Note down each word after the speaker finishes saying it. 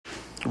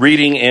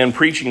reading and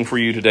preaching for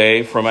you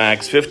today from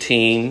Acts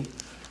 15,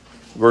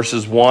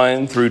 verses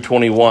 1 through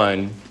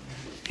 21.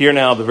 Hear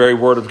now the very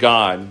word of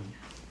God.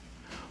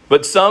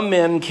 But some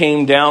men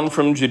came down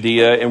from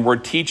Judea and were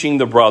teaching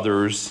the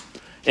brothers,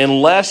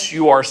 unless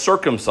you are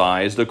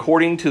circumcised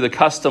according to the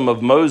custom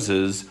of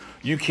Moses,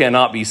 you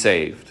cannot be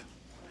saved.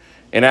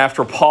 And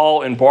after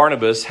Paul and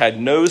Barnabas had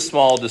no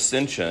small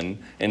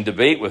dissension and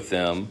debate with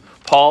them,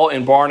 Paul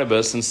and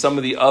Barnabas and some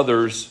of the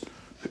others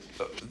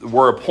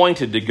were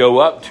appointed to go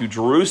up to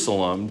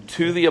Jerusalem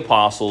to the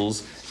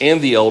apostles and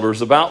the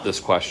elders about this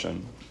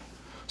question.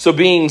 So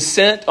being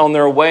sent on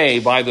their way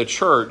by the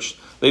church,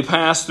 they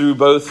passed through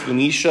both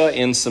Phoenicia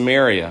and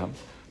Samaria,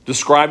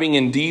 describing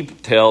in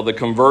detail the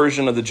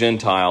conversion of the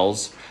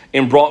Gentiles,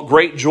 and brought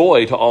great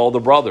joy to all the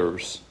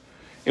brothers.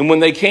 And when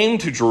they came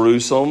to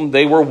Jerusalem,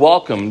 they were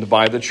welcomed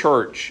by the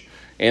church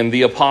and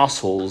the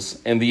apostles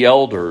and the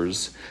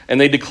elders, and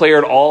they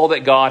declared all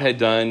that God had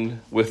done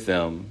with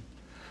them.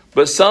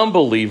 But some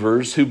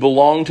believers who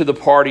belonged to the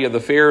party of the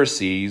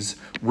Pharisees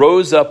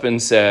rose up and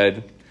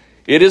said,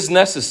 "It is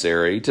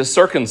necessary to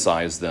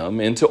circumcise them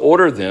and to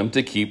order them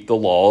to keep the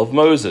law of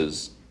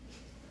Moses."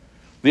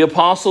 The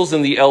apostles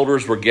and the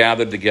elders were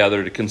gathered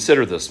together to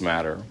consider this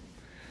matter.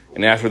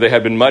 And after there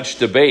had been much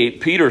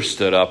debate, Peter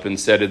stood up and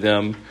said to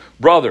them,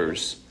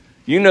 "Brothers,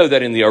 you know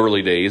that in the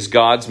early days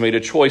God's made a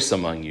choice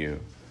among you,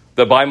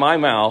 that by my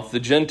mouth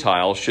the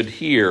Gentiles should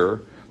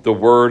hear the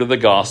word of the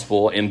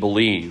gospel and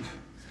believe.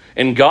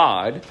 And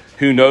God,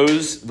 who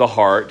knows the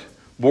heart,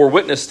 bore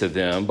witness to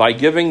them by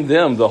giving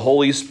them the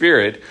Holy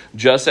Spirit,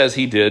 just as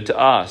he did to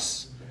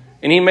us.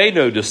 And he made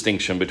no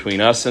distinction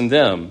between us and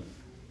them,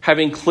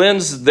 having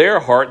cleansed their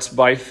hearts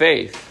by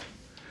faith.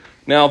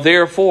 Now,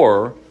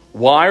 therefore,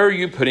 why are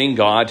you putting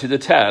God to the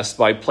test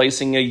by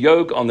placing a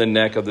yoke on the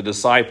neck of the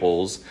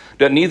disciples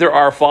that neither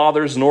our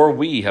fathers nor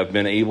we have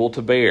been able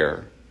to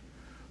bear?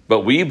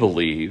 But we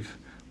believe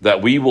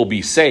that we will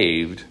be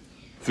saved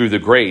through the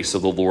grace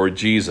of the Lord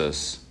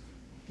Jesus,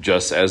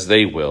 just as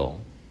they will."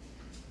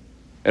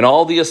 And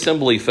all the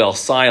assembly fell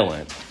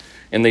silent,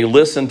 and they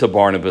listened to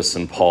Barnabas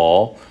and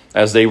Paul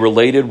as they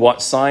related what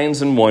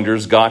signs and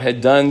wonders God had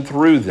done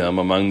through them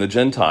among the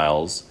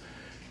Gentiles.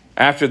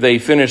 After they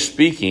finished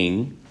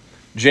speaking,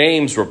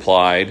 James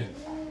replied,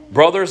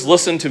 "Brothers,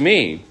 listen to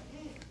me.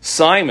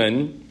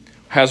 Simon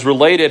has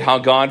related how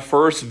God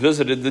first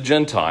visited the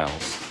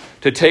Gentiles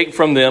to take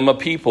from them a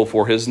people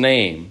for his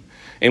name.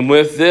 And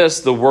with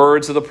this, the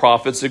words of the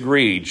prophets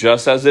agree,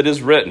 just as it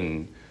is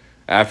written,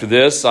 'After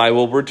this, I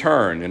will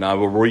return, and I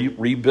will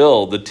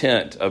rebuild the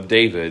tent of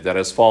David that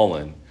has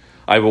fallen.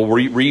 I will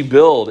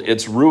rebuild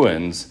its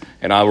ruins,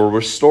 and I will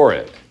restore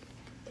it.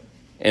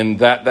 And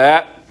that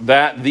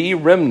the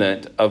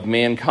remnant of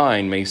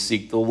mankind may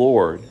seek the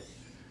Lord.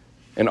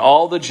 And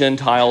all the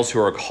Gentiles who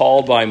are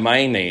called by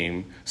my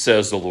name,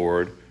 says the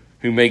Lord,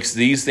 who makes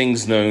these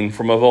things known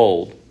from of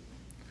old.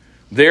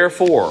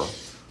 Therefore,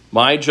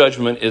 my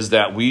judgment is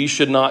that we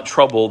should not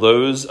trouble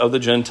those of the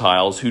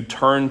Gentiles who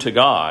turn to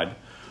God,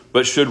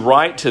 but should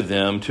write to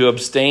them to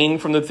abstain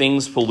from the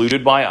things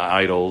polluted by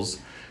idols,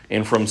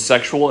 and from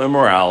sexual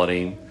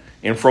immorality,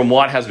 and from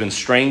what has been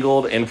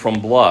strangled, and from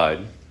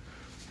blood.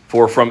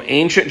 For from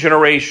ancient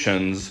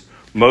generations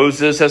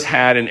Moses has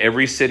had in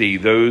every city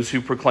those who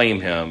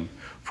proclaim him,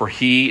 for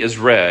he is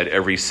read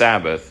every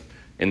Sabbath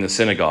in the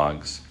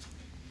synagogues."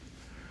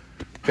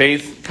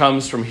 Faith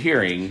comes from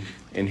hearing,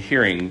 and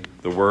hearing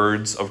the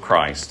words of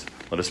Christ.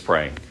 Let us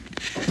pray.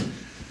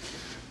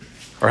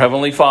 Our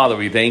Heavenly Father,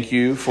 we thank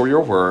you for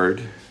your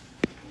word.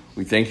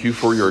 We thank you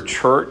for your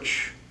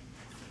church.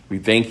 We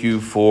thank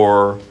you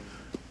for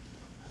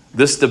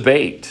this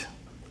debate,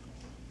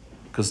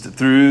 because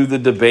through the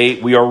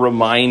debate we are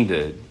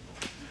reminded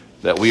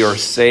that we are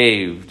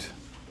saved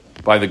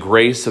by the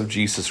grace of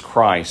Jesus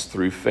Christ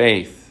through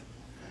faith.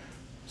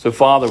 So,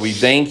 Father, we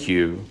thank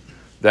you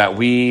that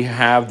we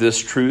have this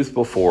truth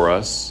before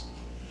us.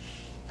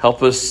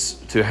 Help us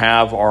to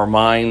have our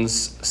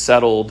minds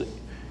settled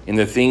in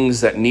the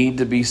things that need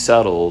to be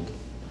settled,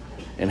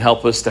 and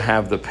help us to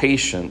have the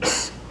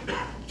patience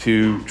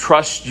to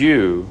trust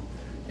you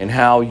in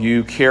how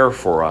you care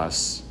for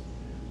us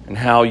and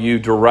how you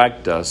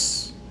direct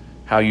us,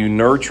 how you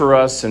nurture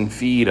us and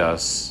feed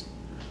us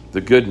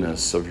the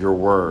goodness of your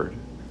word.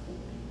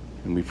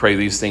 And we pray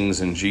these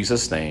things in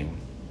Jesus' name.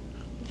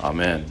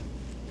 Amen.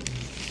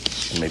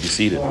 You may be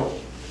seated.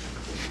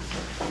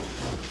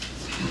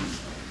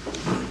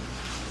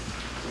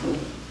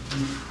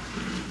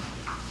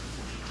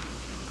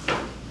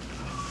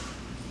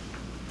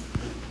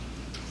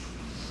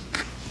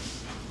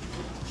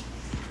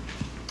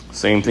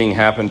 Same thing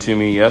happened to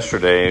me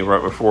yesterday,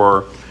 right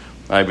before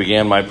I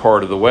began my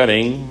part of the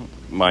wedding.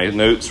 My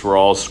notes were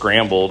all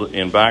scrambled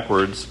and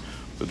backwards,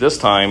 but this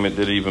time it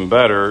did even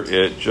better.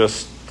 It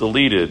just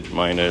deleted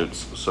my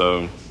notes,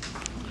 so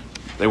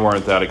they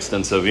weren't that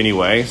extensive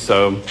anyway.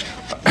 So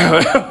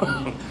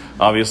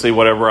obviously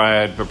whatever I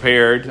had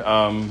prepared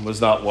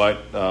was not what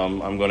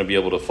I'm going to be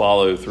able to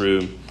follow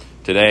through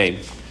today.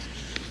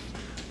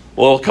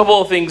 Well, a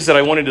couple of things that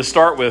I wanted to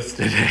start with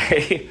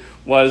today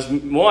was,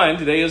 one,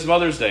 today is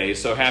Mother's Day,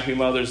 so happy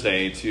Mother's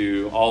Day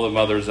to all the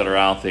mothers that are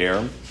out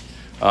there.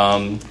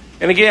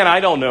 And again, I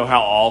don't know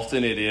how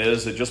often it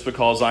is that just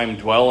because I'm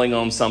dwelling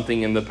on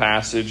something in the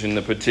passage, in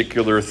the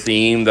particular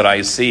theme that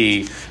I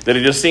see, that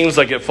it just seems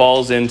like it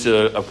falls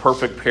into a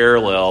perfect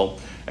parallel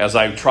as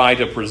I try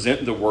to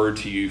present the word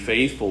to you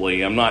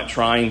faithfully. I'm not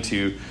trying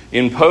to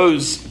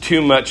impose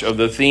too much of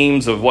the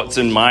themes of what's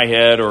in my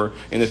head or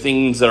in the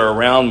things that are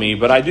around me,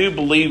 but I do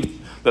believe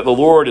that the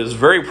Lord is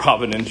very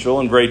providential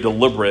and very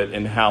deliberate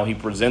in how he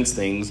presents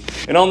things.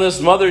 And on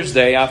this Mother's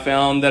Day, I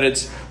found that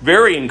it's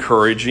very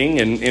encouraging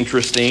and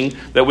interesting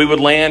that we would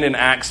land in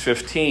Acts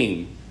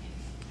 15.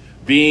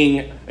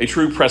 Being a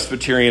true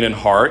Presbyterian in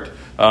heart,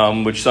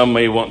 which some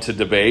may want to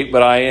debate,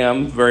 but I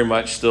am very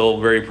much still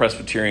very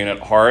Presbyterian at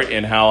heart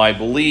in how I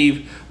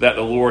believe that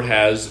the Lord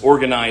has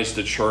organized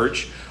the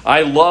church.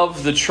 I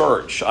love the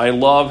church. I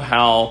love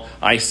how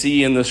I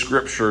see in the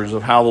scriptures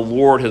of how the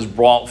Lord has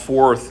brought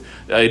forth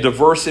a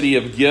diversity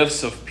of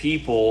gifts of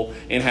people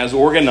and has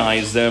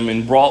organized them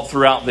and brought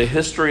throughout the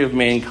history of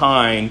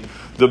mankind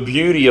the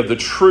beauty of the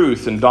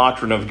truth and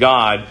doctrine of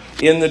God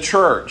in the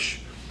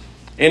church.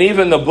 And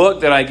even the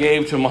book that I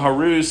gave to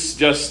Maharus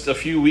just a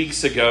few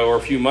weeks ago or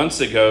a few months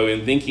ago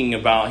in thinking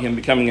about him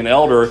becoming an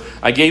elder,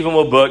 I gave him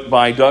a book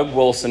by Doug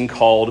Wilson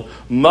called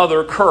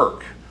Mother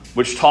Kirk,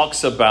 which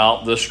talks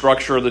about the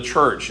structure of the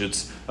church.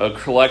 It's a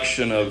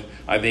collection of,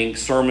 I think,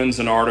 sermons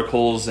and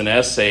articles and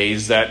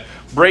essays that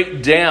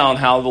break down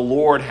how the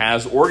Lord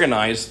has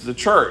organized the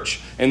church.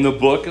 And the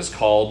book is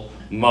called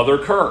Mother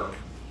Kirk.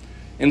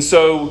 And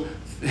so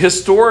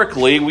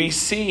historically, we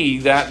see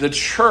that the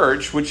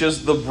church, which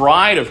is the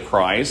bride of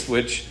Christ,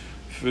 which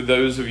for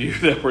those of you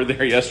that were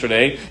there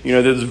yesterday, you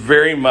know, that's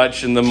very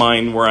much in the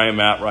mind where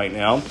I'm at right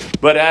now.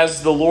 But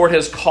as the Lord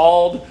has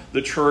called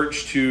the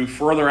church to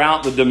further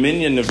out the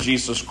dominion of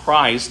Jesus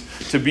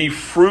Christ, to be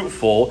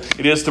fruitful,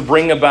 it is to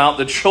bring about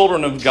the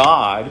children of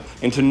God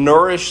and to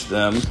nourish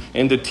them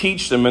and to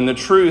teach them in the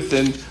truth.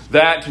 And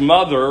that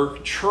mother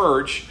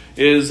church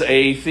is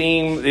a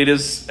theme. It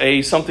is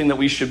something that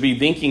we should be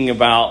thinking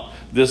about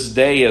this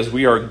day as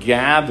we are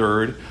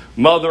gathered,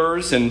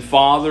 mothers and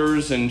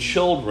fathers and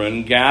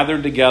children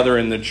gathered together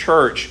in the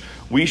church.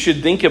 We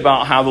should think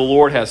about how the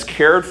Lord has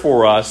cared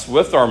for us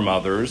with our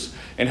mothers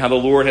and how the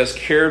Lord has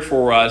cared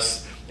for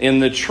us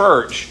in the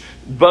church,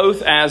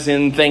 both as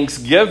in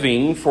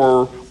thanksgiving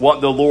for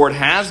what the Lord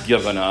has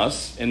given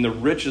us and the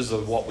riches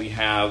of what we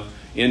have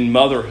in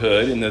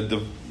motherhood and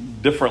the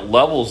different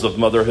levels of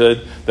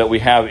motherhood that we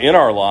have in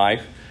our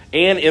life,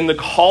 and in the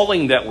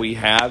calling that we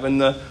have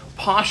and the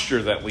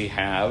posture that we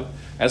have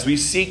as we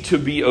seek to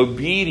be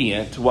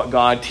obedient to what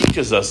God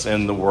teaches us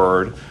in the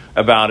Word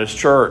about His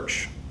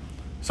church.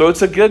 So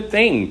it's a good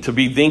thing to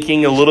be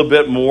thinking a little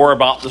bit more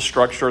about the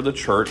structure of the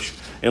church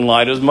in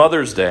light of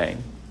Mother's Day.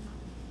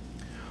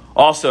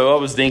 Also,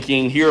 I was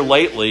thinking here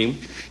lately,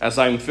 as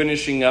I'm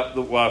finishing up,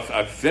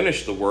 I've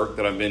finished the work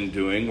that I've been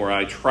doing where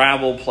I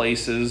travel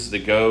places to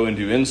go and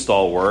do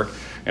install work,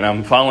 and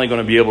I'm finally going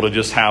to be able to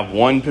just have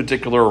one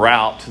particular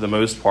route to the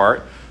most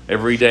part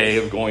every day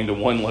of going to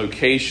one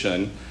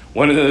location.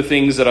 One of the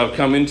things that I've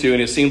come into,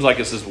 and it seems like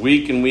it's this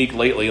week and week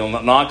lately,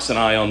 Knox and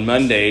I on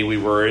Monday, we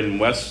were in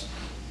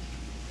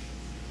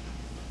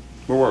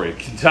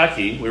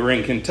Kentucky. We were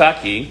in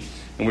Kentucky,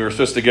 and we were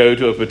supposed to go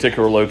to a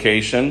particular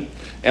location.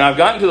 And I've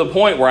gotten to the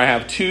point where I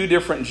have two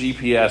different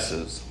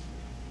GPSs.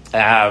 I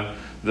have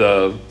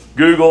the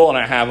Google and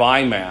I have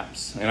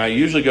iMaps. And I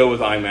usually go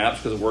with iMaps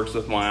because it works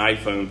with my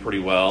iPhone pretty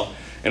well.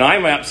 And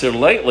iMaps here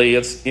lately,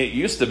 it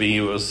used to be,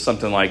 it was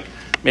something like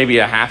maybe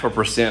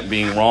 0.5%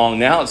 being wrong.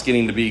 Now it's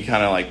getting to be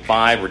kind of like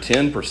 5 or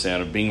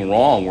 10% of being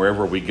wrong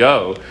wherever we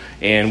go.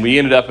 And we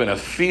ended up in a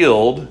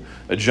field,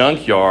 a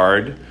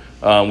junkyard,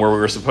 where we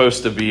were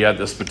supposed to be at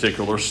this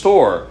particular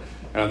store.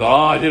 And I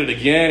thought, I did it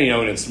again,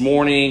 and it's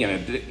morning,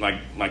 and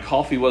my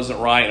coffee wasn't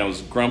right, and I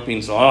was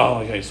grumpy. So,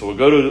 okay, so we'll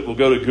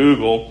go to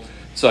Google.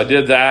 So I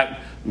did that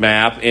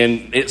map,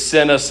 and it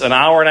sent us an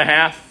hour and a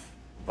half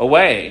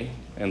away.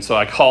 And so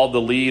I called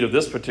the lead of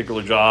this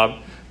particular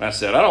job, and I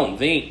said, I don't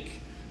think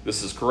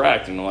this is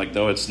correct. And they're like,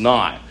 no, it's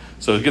not.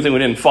 So it's a good thing we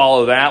didn't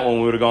follow that when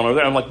we would have gone over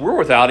there. I'm like, we're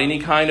without any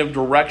kind of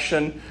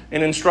direction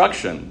and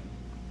instruction.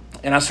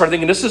 And I started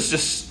thinking, this is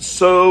just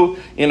so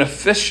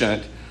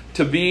inefficient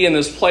to be in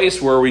this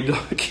place where we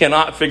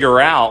cannot figure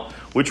out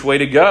which way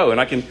to go. And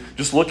I can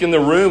just look in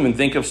the room and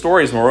think of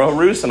stories. Maura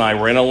Roos and I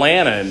were in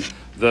Atlanta, and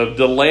the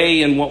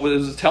delay in what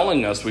was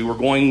telling us, we were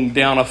going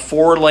down a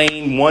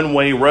 4-lane,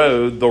 one-way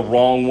road the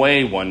wrong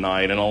way one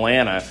night in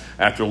Atlanta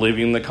after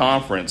leaving the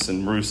conference.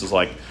 And Roos is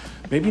like,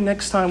 maybe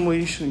next time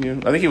we should,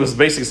 I think he was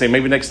basically saying,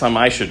 maybe next time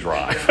I should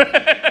drive.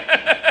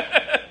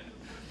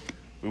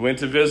 We went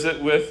to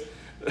visit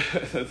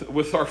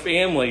with our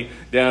family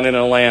down in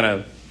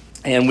Atlanta.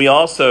 And we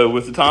also,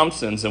 with the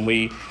Thompsons, and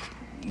we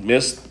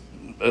missed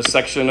a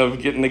section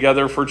of getting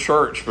together for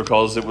church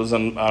because it was a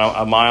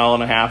mile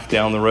and a half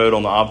down the road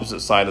on the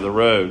opposite side of the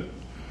road.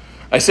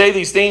 I say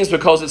these things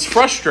because it's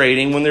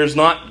frustrating when there's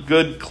not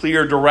good,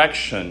 clear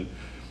direction.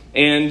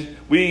 And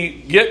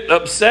we get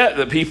upset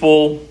that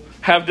people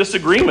have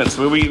disagreements.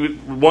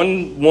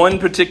 One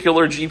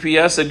particular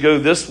GPS said go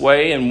this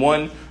way, and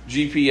one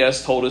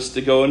GPS told us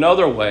to go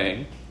another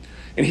way.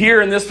 And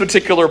here in this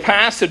particular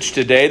passage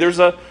today, there's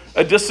a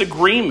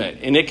disagreement,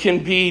 and it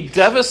can be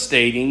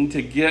devastating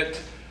to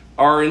get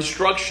our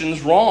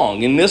instructions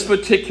wrong. In this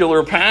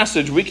particular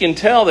passage, we can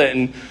tell that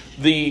in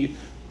the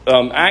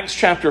Acts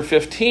chapter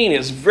 15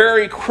 is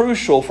very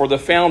crucial for the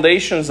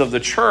foundations of the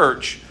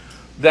church,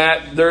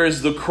 that there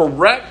is the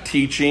correct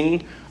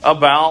teaching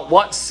about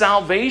what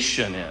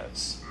salvation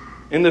is.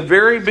 In the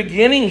very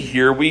beginning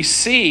here, we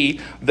see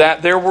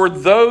that there were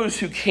those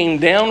who came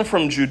down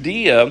from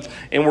Judea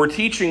and were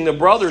teaching the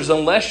brothers,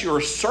 unless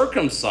you're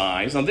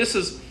circumcised. Now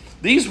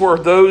these were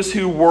those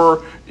who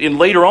were, and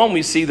later on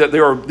we see that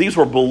these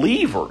were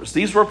believers.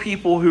 These were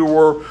people who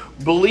were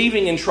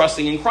believing and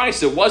trusting in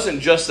Christ. It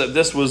wasn't just that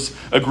this was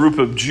a group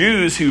of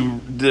Jews who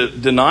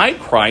denied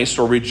Christ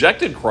or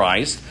rejected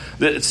Christ.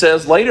 It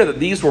says later that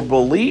these were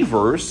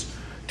believers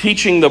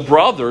teaching the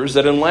brothers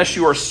that unless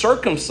you are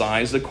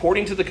circumcised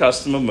according to the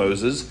custom of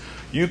Moses,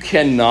 you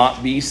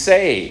cannot be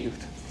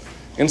saved.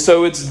 And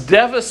so it's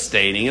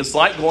devastating. It's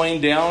like going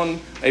down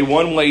a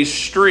one-way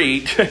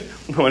street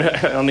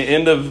on the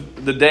end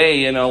of the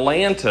day in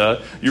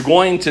Atlanta. You're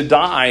going to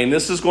die, and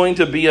this is going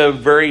to be a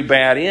very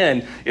bad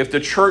end if the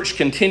church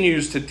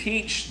continues to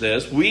teach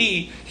this.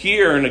 We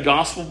here in a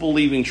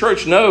gospel-believing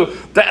church know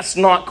that's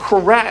not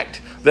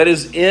correct. That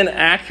is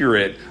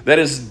inaccurate. That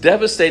is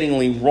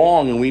devastatingly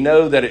wrong, and we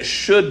know that it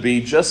should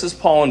be, just as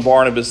Paul and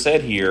Barnabas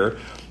said here,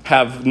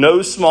 have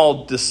no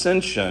small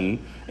dissension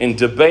and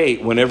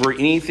debate whenever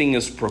anything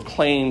is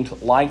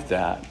proclaimed like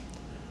that.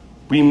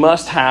 We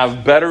must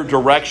have better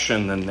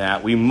direction than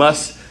that. We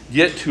must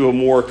get to a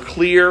more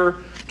clear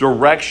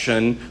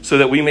direction so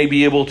that we may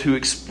be able to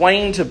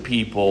explain to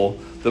people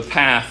the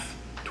path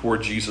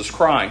toward Jesus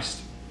Christ.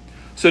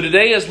 So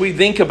today, as we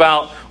think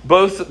about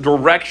both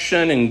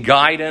direction and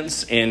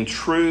guidance and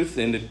truth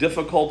and the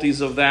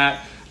difficulties of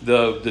that,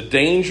 the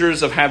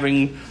dangers of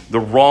having the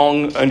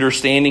wrong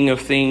understanding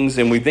of things,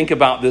 and we think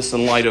about this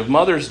in light of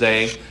Mother's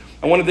Day,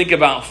 I want to think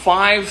about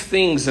 5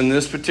 things in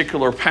this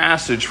particular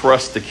passage for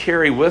us to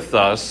carry with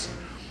us.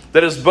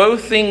 That is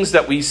both things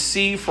that we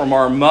see from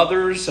our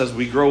mothers as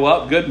we grow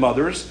up, good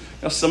mothers.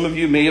 Now, some of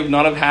you may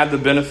not have had the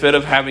benefit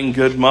of having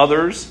good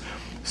mothers.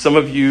 Some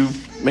of you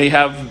may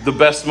have the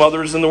best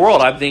mothers in the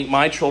world. I think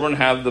my children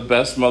have the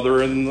best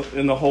mother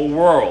in the whole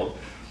world.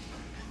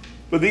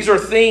 But these are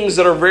things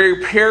that are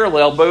very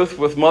parallel, both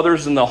with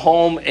mothers in the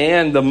home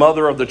and the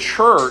mother of the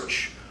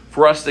church,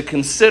 for us to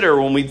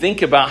consider when we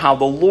think about how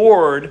the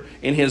Lord,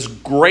 in His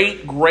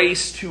great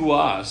grace to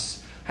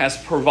us,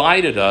 has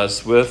provided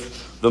us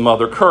with the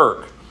Mother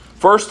Kirk.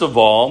 First of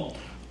all,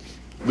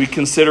 we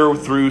consider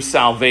through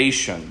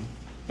salvation.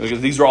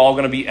 Because these are all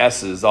going to be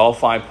S's, all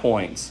 5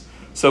 points.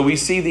 So we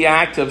see the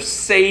act of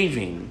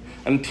saving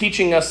and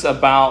teaching us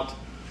about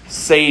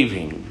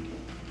saving.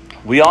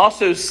 We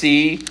also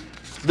see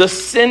the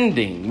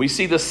sending. We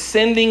see the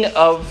sending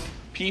of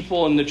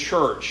people in the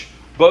church,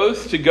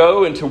 both to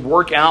go and to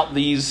work out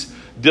these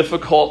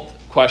difficult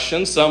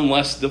questions, some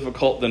less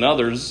difficult than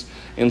others,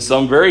 and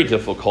some very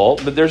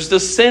difficult. But there's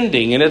the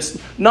sending, and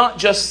it's not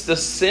just the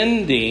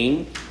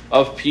sending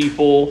of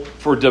people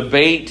for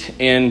debate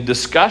and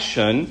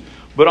discussion,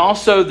 but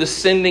also the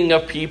sending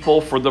of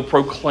people for the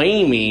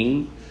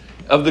proclaiming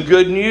of the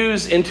good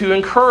news and to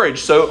encourage.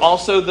 So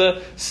also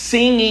the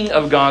singing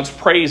of God's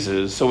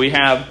praises. So we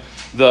have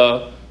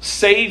the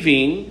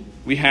saving,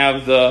 we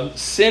have the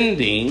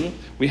sending,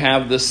 we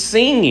have the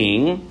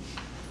singing,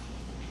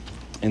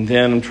 and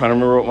then I'm trying to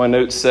remember what my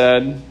notes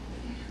said.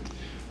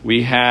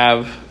 We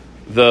have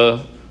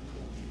the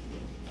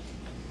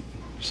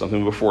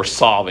something before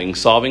solving.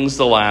 Solving's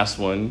the last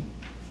one.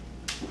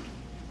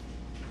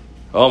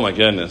 Oh my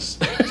goodness.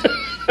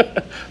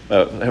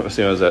 Let's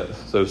see, what was that?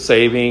 So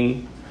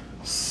saving,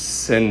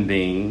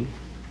 sending,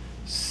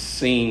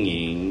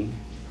 singing.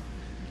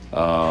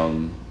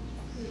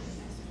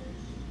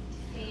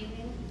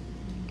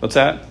 What's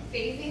that?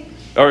 Saving.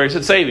 Oh, I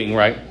said saving,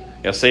 right?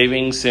 Yeah,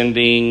 saving,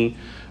 sending,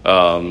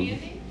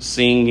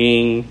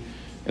 singing,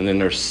 and then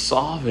there's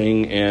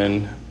solving,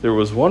 and there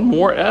was one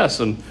more S,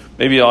 and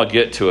maybe I'll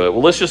get to it.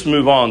 Well, let's just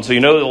move on. So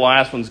you know the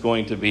last one's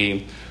going to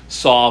be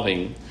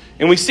solving.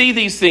 And we see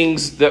these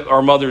things that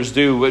our mothers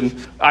do.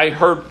 And I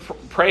heard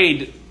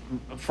prayed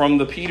from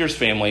the Peters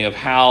family of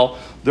how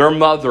their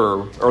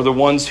mother are the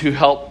ones who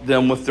helped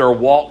them with their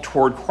walk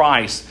toward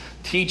Christ,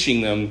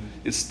 teaching them.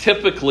 It's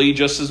typically,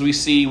 just as we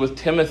see with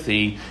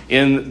Timothy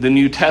in the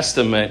New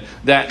Testament,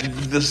 that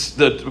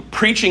the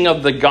preaching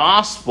of the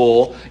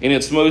gospel in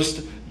its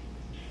most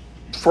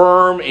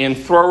firm and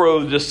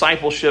thorough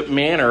discipleship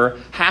manner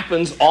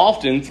happens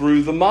often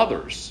through the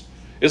mothers.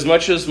 As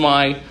much as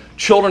my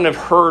children have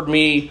heard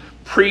me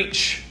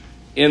preach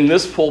in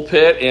this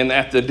pulpit and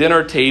at the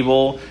dinner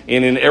table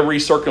and in every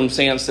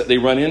circumstance that they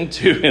run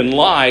into in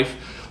life,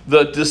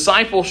 the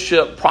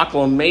discipleship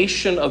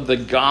proclamation of the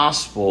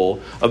gospel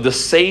of the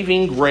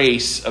saving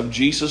grace of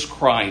Jesus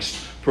Christ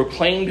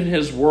proclaimed in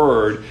his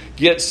word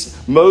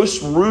gets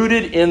most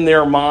rooted in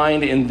their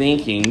mind and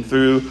thinking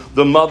through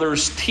the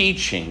mother's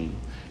teaching.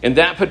 And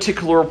that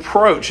particular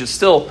approach is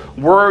still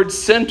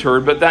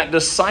word-centered, but that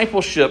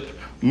discipleship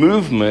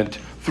movement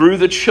through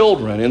the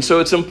children. And so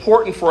it's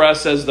important for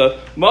us as the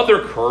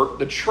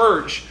the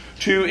church,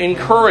 to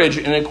encourage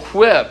and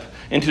equip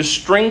and to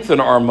strengthen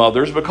our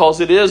mothers,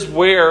 because it is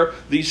where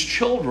these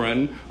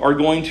children are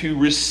going to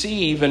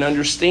receive and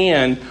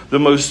understand the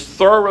most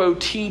thorough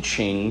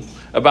teaching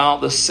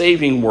about the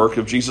saving work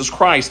of Jesus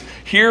Christ.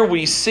 Here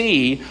we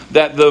see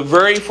that the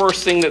very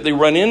first thing that they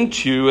run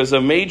into is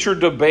a major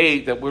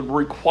debate that would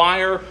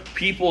require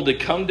people to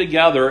come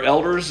together,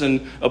 elders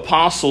and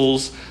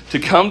apostles, to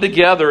come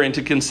together and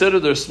to consider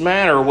this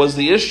matter, was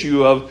the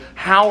issue of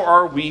how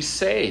are we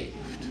saved?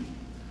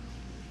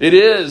 It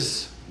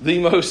is the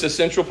most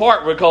essential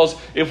part, because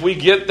if we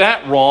get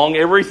that wrong,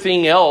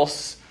 everything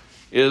else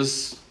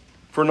is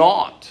for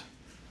naught.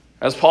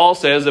 As Paul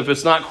says, if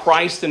it's not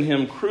Christ and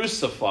him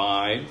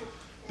crucified,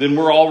 then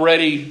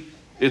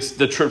it's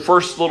the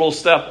first little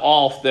step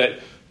off, that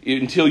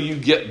until you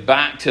get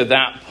back to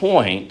that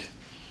point,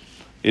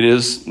 it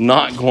is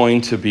not going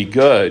to be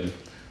good.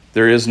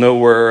 There is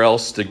nowhere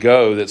else to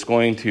go that's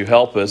going to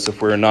help us if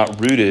we're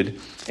not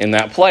rooted in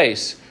that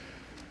place.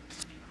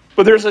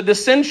 But there's a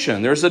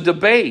dissension, there's a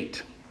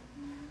debate.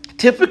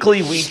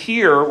 Typically we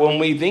hear, when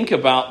we think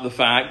about the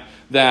fact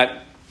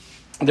that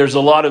there's a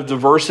lot of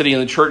diversity in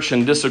the church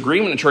and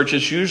disagreement in the church,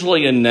 it's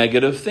usually a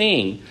negative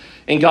thing.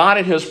 And God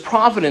in his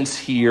providence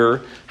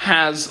here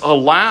has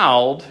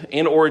allowed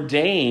and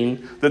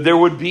ordained that there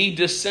would be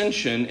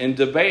dissension and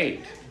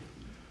debate.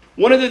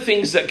 One of the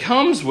things that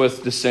comes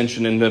with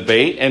dissension and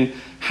debate and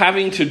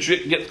having to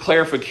get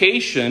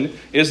clarification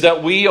is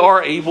that we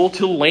are able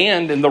to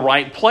land in the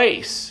right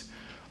place.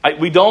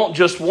 We don't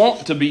just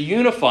want to be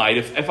unified.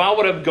 If I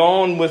would have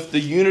gone with the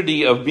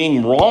unity of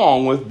being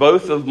wrong with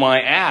both of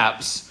my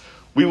apps,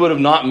 we would have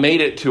not made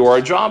it to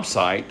our job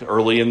site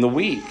early in the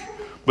week.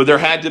 But there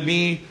had to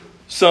be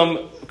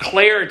some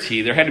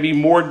clarity. There had to be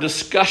more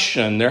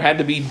discussion. There had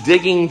to be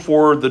digging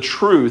for the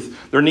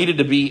truth. There needed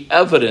to be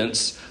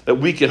evidence that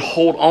we could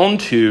hold on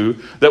to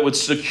that would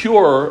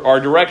secure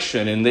our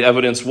direction. And the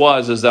evidence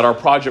is that our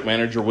project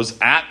manager was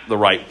at the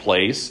right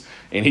place,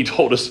 and he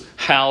told us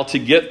how to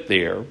get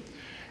there.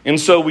 And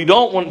so we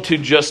don't want to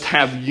just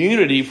have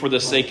unity for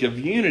the sake of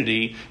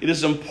unity. It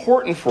is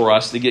important for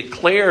us to get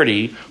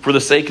clarity for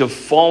the sake of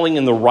falling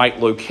in the right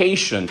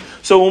location.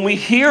 So when we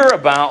hear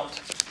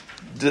about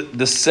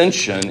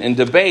dissension and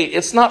debate,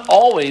 it's not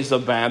always a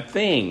bad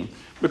thing,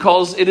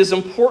 because it is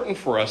important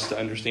for us to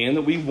understand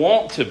that we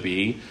want to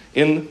be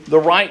in the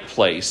right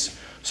place.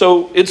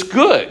 So it's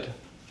good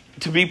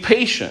to be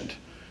patient,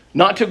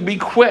 not to be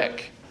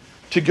quick,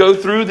 to go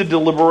through the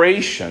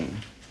deliberation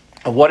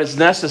of what is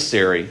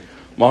necessary.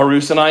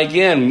 Maharus and I,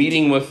 again,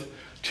 meeting with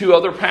two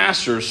other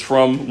pastors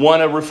from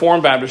one, a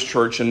Reformed Baptist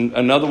church, and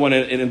another one,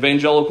 an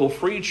Evangelical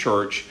Free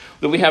Church,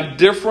 that we have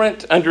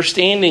different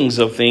understandings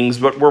of things,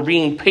 but we're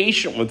being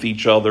patient with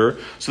each other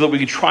so that we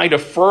can try to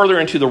further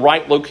into the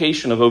right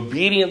location of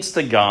obedience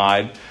to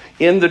God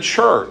in the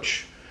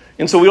church.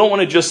 And so we don't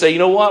want to just say, you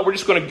know what, we're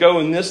just going to go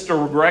in this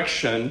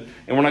direction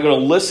and we're not going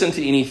to listen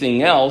to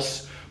anything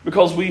else,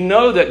 because we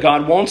know that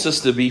God wants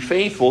us to be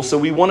faithful. So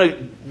we want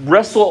to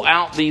wrestle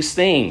out these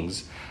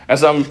things.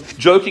 As I'm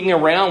joking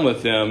around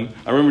with him,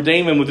 I remember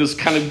Damon with this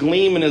kind of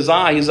gleam in his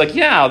eye. He's like,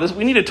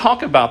 we need to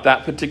talk about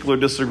that particular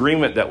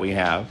disagreement that we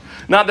have.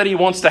 Not that he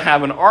wants to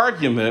have an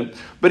argument,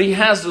 but he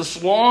has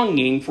this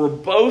longing for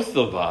both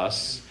of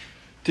us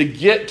to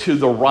get to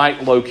the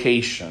right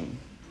location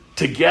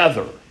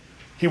together.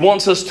 He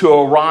wants us to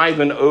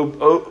arrive in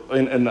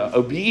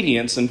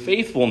obedience and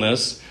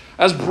faithfulness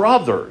as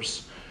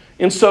brothers.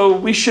 And so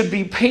we should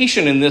be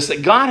patient in this,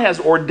 that God has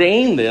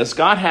ordained this,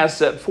 God has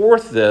set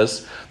forth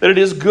this, that it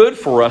is good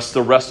for us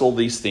to wrestle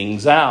these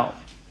things out.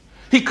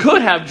 He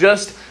could have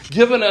just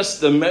given us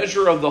the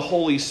measure of the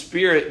Holy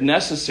Spirit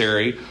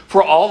necessary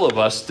for all of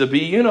us to be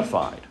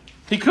unified.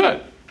 He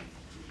could.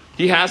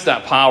 He has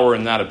that power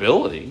and that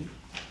ability.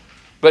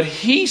 But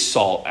he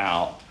sought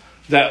out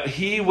that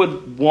he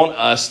would want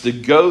us to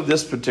go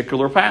this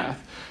particular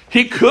path.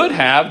 He could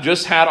have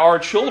just had our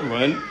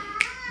children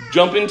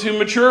jump into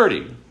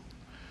maturity.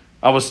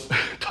 I was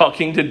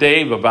talking to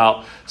Dave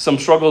about some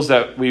struggles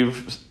that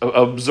we've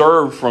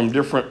observed from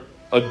different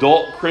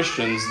adult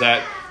Christians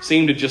that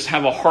seem to just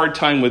have a hard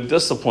time with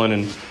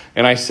discipline.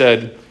 And I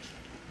said,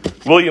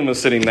 William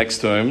was sitting next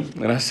to him,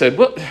 and I said,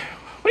 what do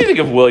you think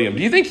of William?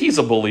 Do you think he's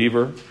a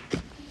believer?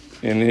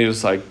 And he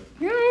was like,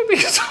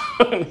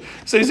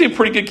 so is he a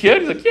pretty good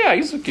kid? He's like, yeah,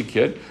 he's a good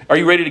kid. Are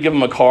you ready to give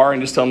him a car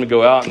and just tell him to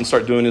go out and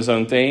start doing his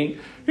own thing?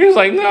 He was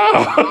like, no,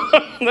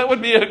 that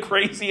would be a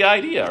crazy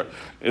idea.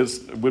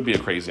 It would be a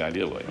crazy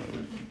idea,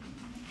 William.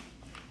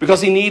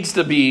 Because he needs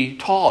to be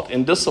taught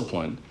and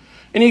disciplined.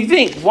 And you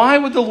think, why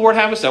would the Lord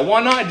have us that?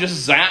 Why not just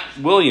zap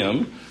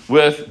William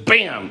with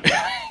bam?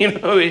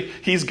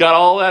 He's got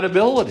all that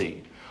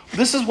ability.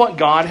 This is what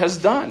God has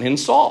done in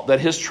Salt, that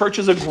his church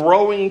is a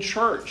growing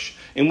church.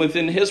 And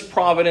within his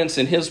providence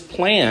and his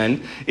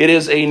plan, it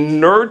is a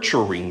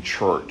nurturing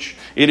church.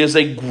 It is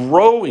a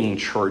growing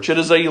church. It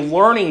is a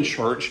learning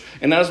church.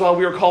 And that is why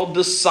we are called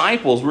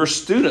disciples. We're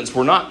students.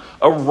 We're not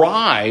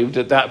arrived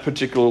at that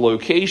particular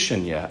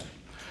location yet.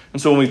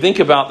 And so when we think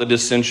about the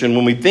dissension,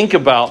 when we think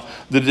about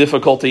the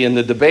difficulty in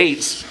the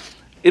debates,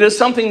 it is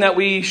something that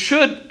we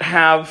should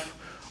have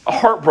a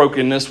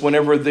heartbrokenness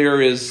whenever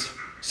there is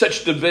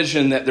such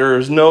division that there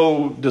is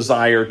no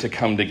desire to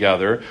come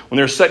together, when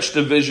there's such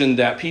division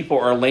that people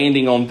are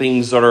landing on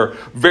things that are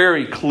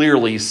very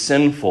clearly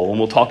sinful, and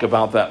we'll talk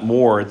about that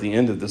more at the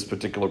end of this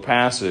particular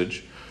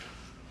passage,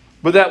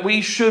 but that we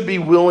should be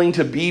willing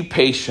to be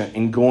patient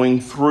in going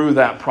through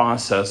that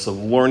process of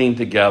learning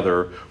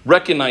together,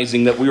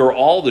 recognizing that we are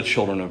all the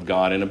children of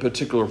God in a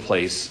particular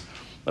place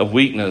of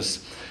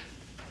weakness,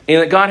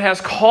 and that God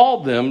has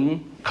called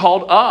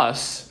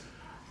us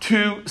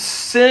to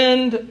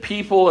send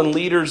people and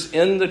leaders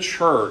in the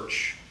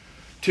church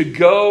to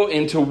go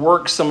and to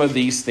work some of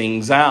these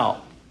things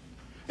out.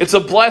 It's a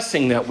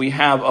blessing that we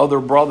have other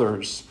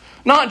brothers,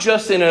 not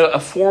just in a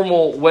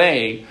formal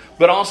way,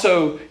 but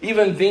also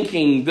even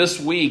thinking this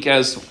week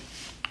as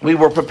we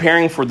were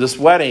preparing for this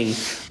wedding,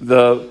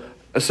 the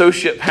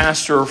associate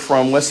pastor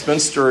from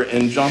Westminster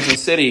in Johnson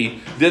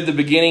City did the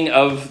beginning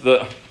of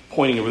the,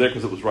 pointing over there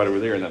because it was right over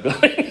there in that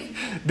building,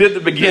 did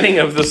the beginning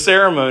of the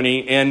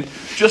ceremony and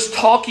just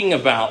talking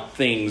about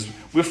things.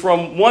 We're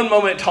from one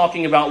moment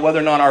talking about whether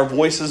or not our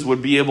voices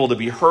would be able to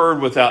be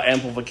heard without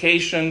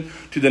amplification,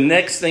 to the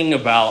next thing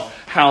about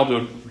how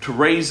to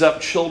raise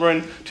up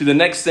children, to the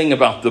next thing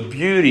about the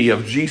beauty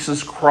of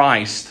Jesus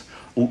Christ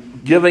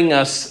giving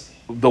us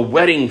the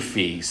wedding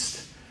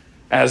feast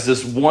as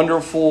this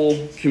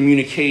wonderful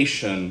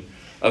communication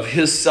of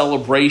his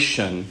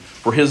celebration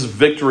for his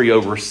victory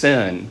over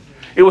sin.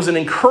 It was an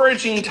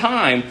encouraging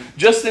time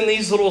just in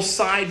these little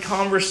side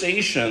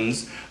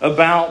conversations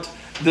about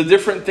the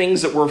different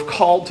things that we're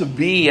called to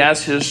be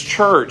as his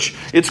church.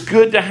 It's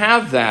good to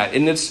have that,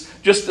 and it's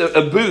just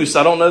a boost.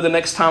 I don't know the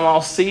next time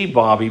I'll see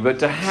Bobby, but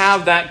to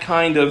have that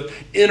kind of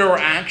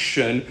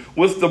interaction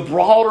with the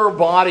broader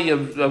body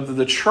of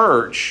the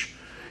church,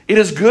 it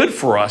is good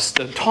for us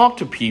to talk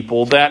to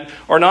people that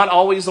are not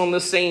always on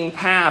the same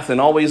path and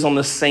always on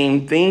the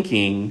same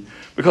thinking,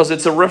 because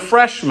it's a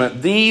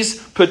refreshment.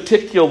 These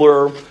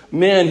particular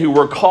men who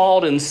were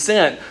called and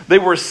sent, they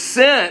were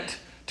sent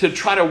to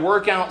try to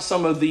work out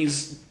some of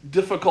these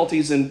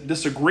difficulties and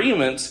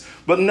disagreements.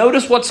 But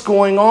notice what's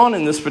going on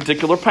in this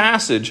particular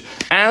passage.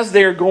 As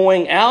they're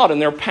going out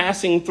and they're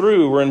passing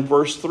through, we're in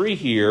verse 3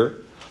 here,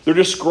 they're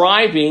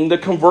describing the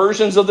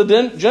conversions of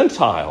the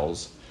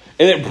Gentiles.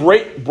 And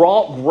it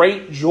brought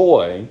great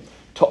joy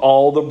to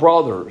all the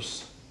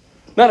brothers.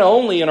 Not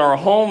only in our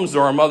homes do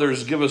our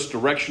mothers give us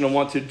direction on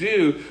what to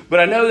do,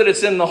 but I know that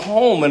it's in the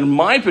home. In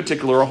my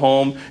particular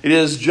home, it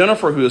is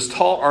Jennifer who has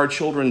taught our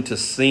children to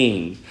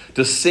sing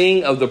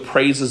of the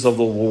praises of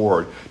the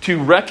Lord,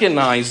 to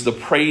recognize the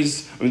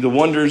praise, the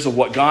wonders of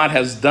what God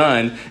has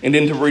done, and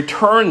then to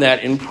return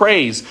that in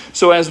praise.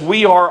 So as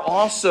we are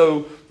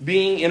also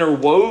being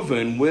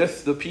interwoven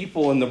with the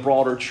people in the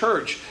broader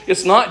church,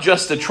 it's not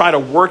just to try to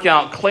work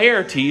out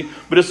clarity,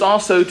 but it's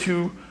also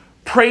to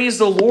praise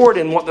the Lord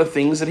in what the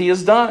things that he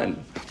has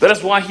done. That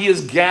is why he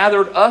has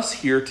gathered us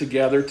here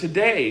together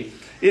today.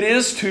 It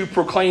is to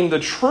proclaim the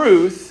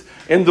truth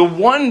and the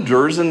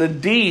wonders and the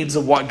deeds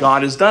of what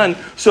God has done,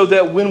 so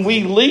that when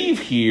we leave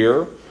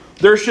here,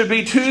 there should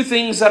be two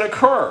things that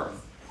occur.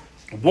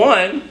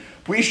 One,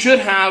 we should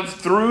have,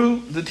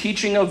 through the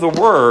teaching of the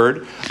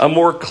word, a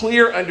more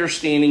clear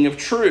understanding of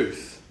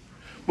truth.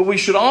 But we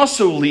should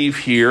also leave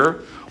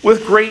here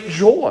with great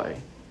joy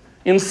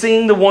in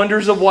seeing the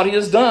wonders of what he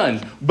has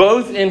done,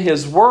 both in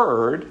his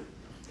word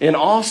and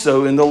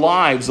also in the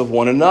lives of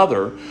one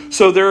another.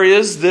 So there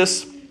is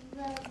this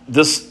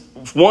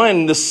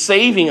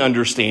saving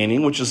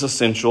understanding, which is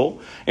essential,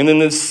 and then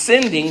the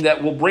sending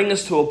that will bring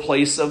us to a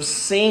place of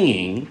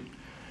singing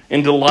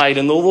and delight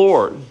in the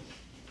Lord.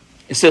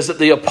 It says that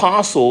the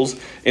apostles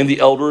and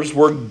the elders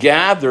were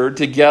gathered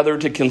together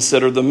to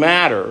consider the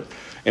matter.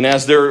 And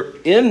as they're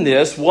in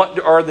this, what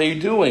are they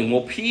doing?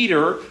 Well,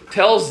 Peter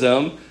tells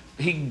them,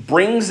 he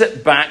brings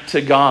it back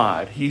to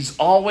God. He's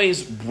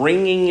always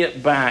bringing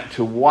it back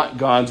to what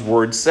God's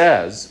word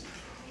says,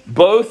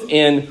 both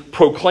in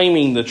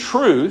proclaiming the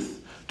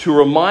truth to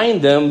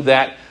remind them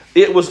that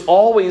it was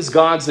always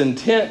God's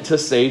intent to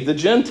save the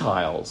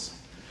Gentiles.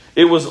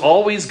 It was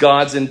always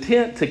God's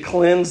intent to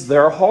cleanse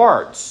their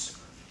hearts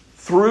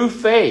through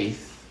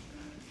faith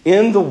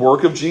in the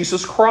work of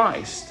Jesus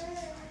Christ.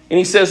 And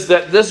he says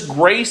that this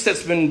grace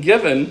that's been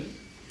given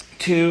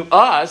to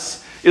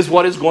us is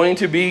what is going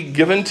to be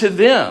given to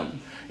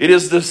them. It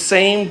is the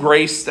same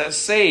grace that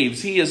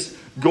saves. He is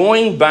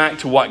going back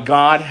to what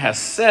God has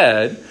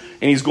said,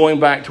 and he's going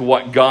back to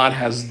what God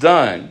has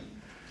done.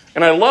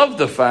 And I love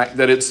the fact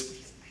that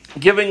it's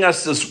giving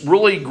us this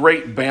really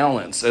great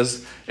balance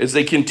as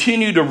they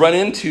continue to run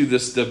into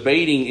this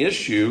debating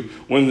issue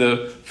when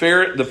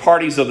the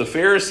parties of the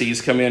Pharisees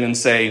come in and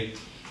say,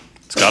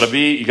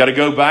 You got to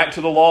go back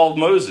to the law of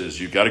Moses.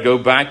 You've got to go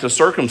back to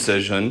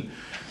circumcision.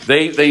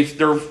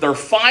 They're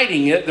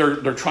fighting it.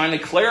 They're trying to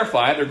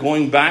clarify it. They're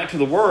going back to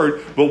the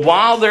word. But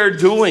while they're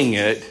doing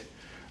it,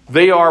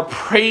 they are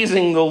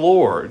praising the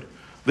Lord.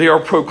 They are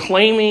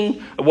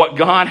proclaiming what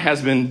God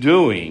has been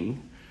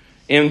doing.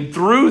 And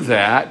through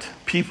that,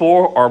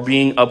 people are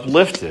being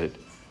uplifted.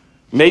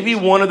 Maybe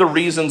one of the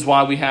reasons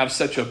why we have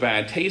such a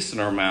bad taste in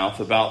our mouth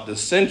about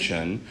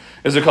dissension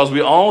is because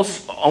we all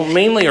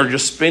mainly are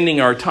just spending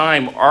our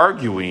time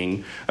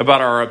arguing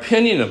about our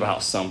opinion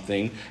about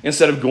something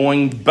instead of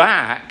going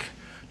back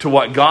to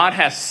what God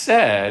has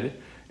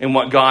said and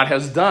what God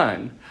has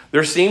done.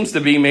 There seems to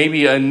be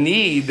maybe a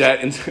need that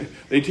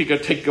they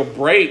take a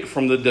break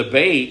from the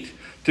debate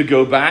to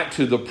go back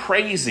to the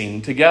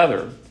praising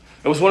together.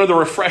 It was one of the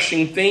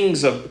refreshing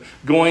things of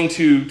going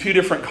to two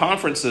different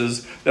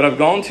conferences that I've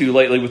gone to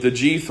lately with the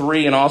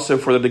G3 and also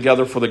for the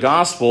Together for the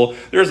Gospel.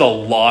 There's a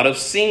lot of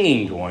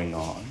singing going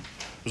on.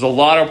 There's a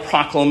lot of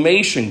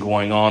proclamation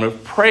going on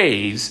of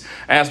praise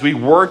as we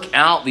work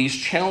out these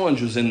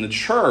challenges in the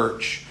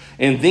church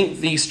and think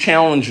these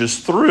challenges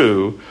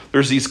through.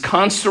 There's these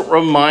constant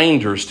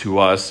reminders to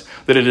us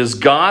that it is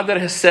God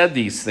that has said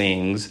these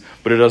things,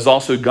 but it is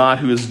also God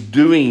who is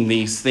doing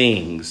these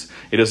things.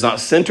 It is not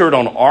centered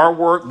on our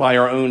work by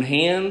our own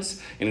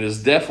hands, and it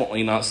is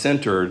definitely not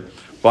centered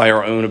by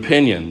our own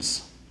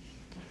opinions.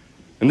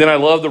 And then I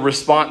love the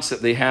response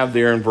that they have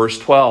there in verse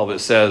 12. It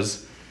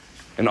says,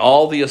 "And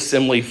all the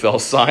assembly fell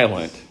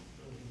silent."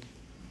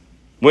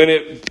 When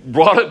it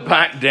brought it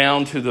back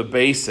down to the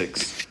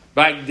basics,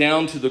 back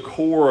down to the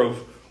core of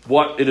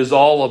what it is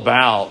all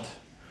about,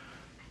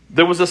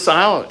 there was a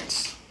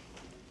silence.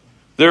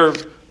 There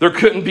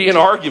couldn't be an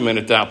argument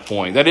at that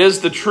point. That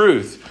is the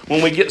truth.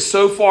 When we get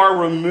so far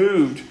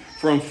removed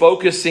from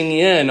focusing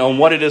in on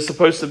what it is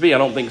supposed to be, I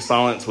don't think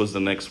silence was the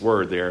next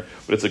word there,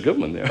 but it's a good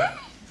one there.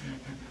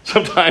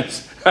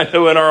 Sometimes, I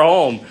know in our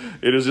home,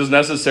 it is just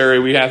necessary.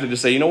 We have to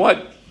just say, you know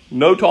what?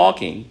 No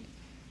talking.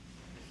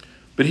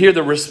 But here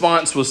the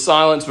response was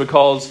silence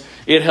because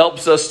it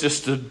helps us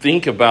just to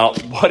think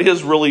about what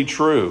is really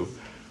true.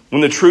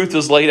 When the truth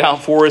is laid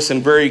out for us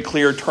in very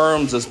clear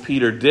terms as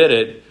Peter did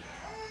it,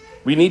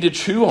 we need to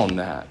chew on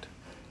that.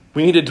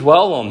 We need to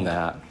dwell on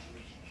that.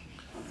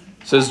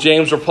 It says,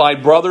 James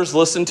replied, "Brothers,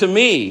 listen to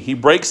me." He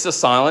breaks the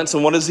silence,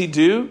 and what does he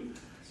do?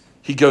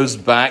 He goes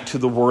back to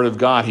the Word of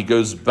God. He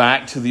goes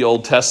back to the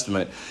Old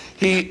Testament.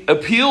 He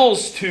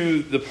appeals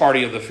to the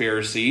party of the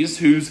Pharisees,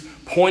 who's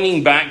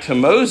pointing back to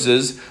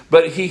Moses,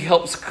 but he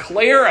helps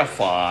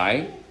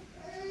clarify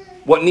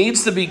what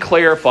needs to be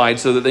clarified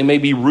so that they may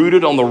be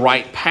rooted on the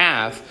right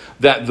path,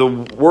 that the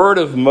word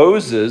of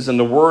Moses and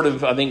the word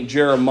of, I think,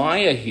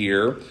 Jeremiah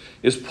here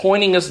is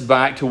pointing us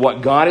back to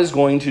what God is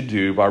going to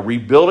do by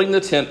rebuilding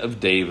the tent of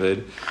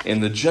David,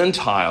 and the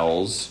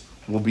Gentiles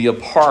will be a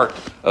part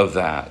of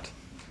that.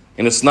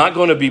 And it's not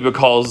going to be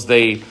because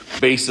they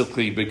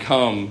basically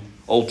become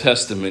Old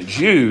Testament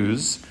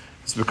Jews.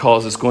 It's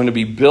because it's going to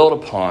be built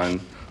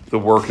upon the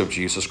work of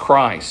Jesus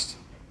Christ.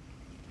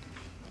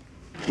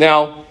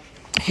 Now,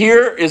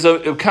 here is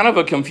a kind of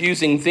a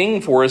confusing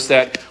thing for us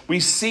that we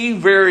see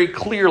very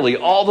clearly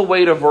all the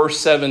way to verse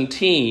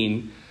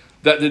 17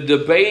 that the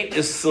debate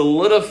is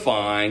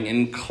solidifying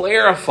and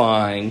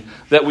clarifying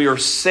that we are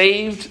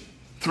saved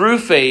through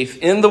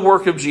faith in the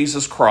work of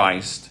Jesus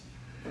Christ.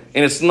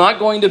 And it's not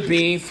going to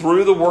be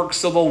through the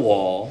works of the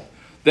law,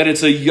 that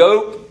it's a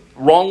yoke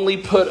wrongly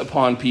put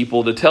upon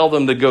people to tell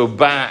them to go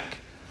back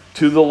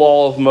to the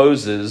law of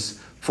Moses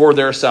for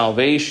their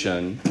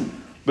salvation.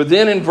 But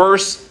then in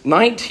verse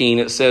 19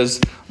 it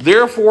says,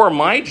 "Therefore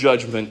my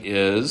judgment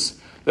is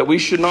that we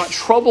should not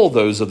trouble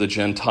those of the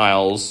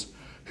Gentiles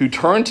who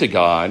turn to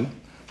God,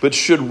 but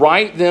should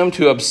write them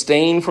to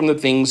abstain from the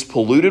things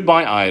polluted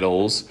by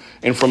idols,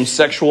 and from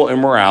sexual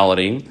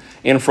immorality,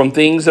 and from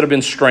things that have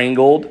been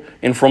strangled,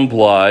 and from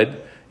blood,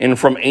 and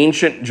from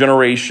ancient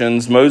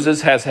generations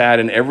Moses has had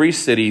in every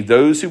city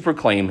those who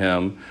proclaim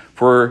him,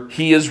 for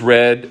he is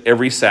read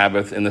every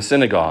Sabbath in the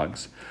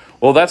synagogues."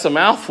 Well, that's a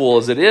mouthful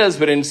as it is,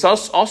 but it's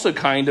also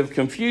kind of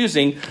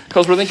confusing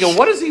because we're thinking,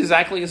 what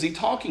exactly is he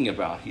talking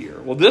about here?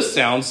 Well, this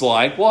sounds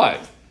like what?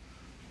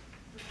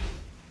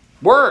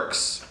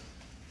 Works.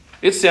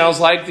 It sounds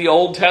like the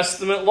Old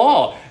Testament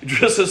law.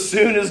 Just as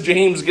soon as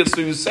James gets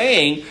through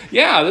saying,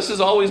 yeah, this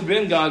has always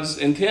been God's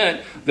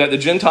intent that the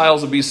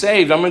Gentiles will be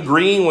saved. I'm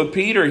agreeing with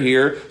Peter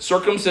here.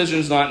 Circumcision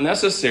is not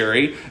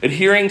necessary.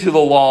 Adhering to the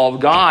law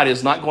of God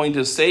is not going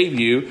to save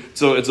you.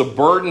 So it's a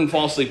burden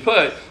falsely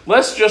put.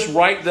 Let's just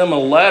write them a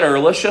letter.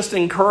 Let's just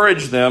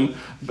encourage them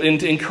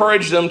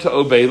to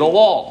obey the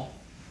law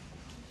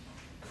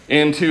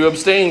and to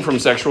abstain from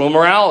sexual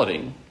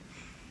immorality.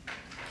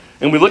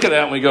 And we look at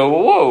that and we go,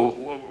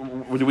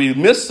 whoa, did we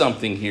miss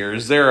something here?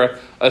 Is there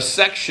a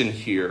section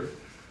here?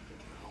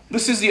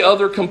 This is the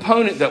other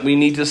component that we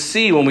need to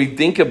see when we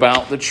think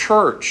about the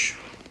church.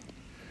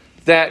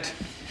 That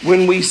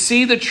when we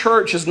see the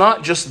church is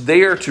not just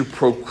there to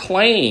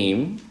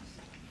proclaim,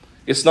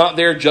 it's not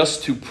there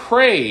just to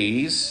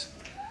praise,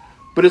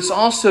 but it's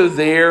also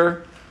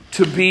there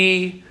to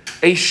be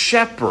a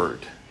shepherd.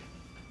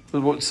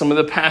 Some of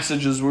the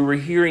passages we were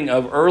hearing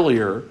of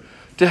earlier,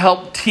 to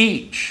help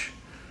teach.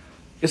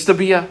 It's to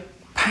be a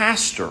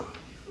pastor,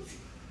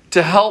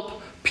 to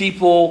help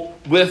people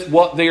with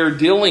what they are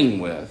dealing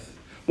with.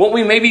 What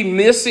we may be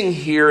missing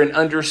here in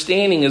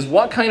understanding is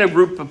what kind of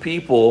group of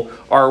people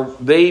are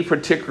they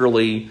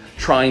particularly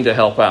trying to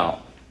help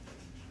out?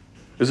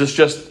 Is this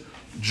just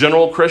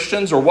general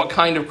Christians, or what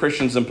kind of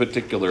Christians in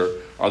particular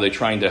are they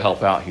trying to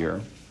help out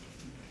here?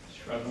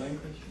 Struggling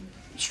Christians?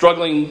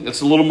 Struggling,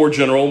 it's a little more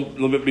general, a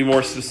little bit be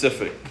more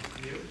specific.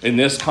 In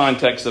this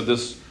context of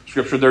this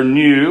scripture, they're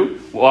new.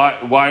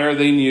 Why are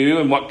they new,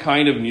 and what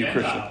kind of new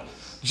Christians?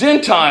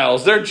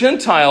 Gentiles. They're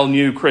Gentile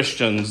new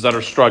Christians that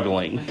are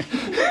struggling.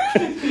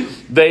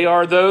 They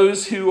are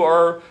those who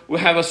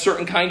have a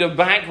certain kind of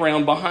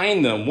background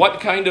behind them. What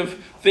kind of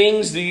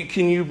things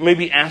can you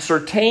maybe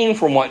ascertain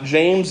from what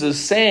James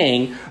is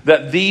saying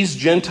that these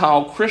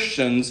Gentile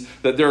Christians,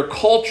 that their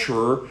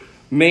culture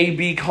may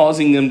be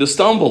causing them to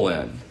stumble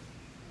in?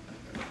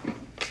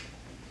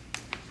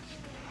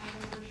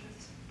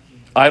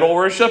 Idol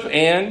worship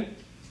and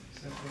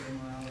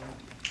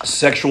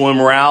sexual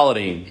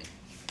immorality.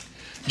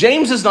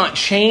 James is not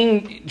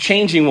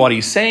changing what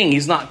he's saying.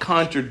 He's not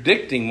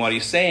contradicting what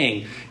he's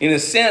saying. In a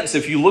sense,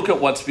 if you look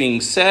at what's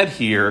being said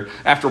here,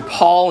 after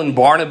Paul and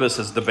Barnabas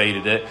has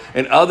debated it,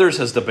 and others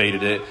has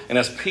debated it, and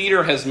as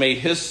Peter has made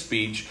his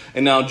speech,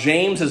 and now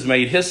James has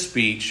made his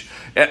speech,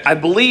 I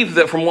believe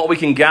that from what we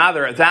can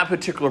gather at that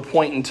particular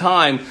point in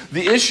time,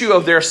 the issue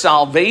of their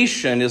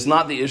salvation is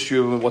not the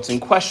issue of what's in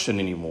question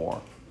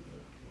anymore.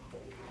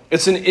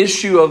 It's an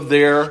issue of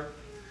their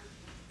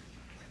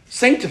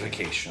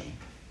sanctification.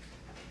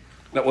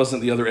 That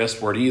wasn't the other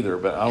S word either,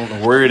 but I don't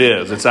know where it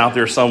is. It's out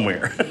there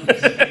somewhere.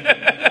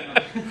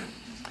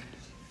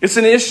 It's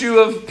an issue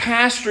of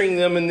pastoring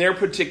them in their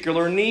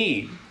particular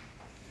need.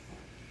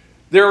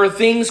 There are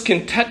things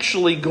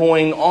contextually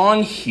going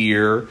on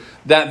here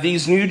that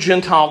these new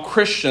Gentile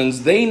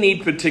Christians, they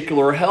need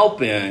particular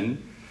help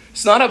in.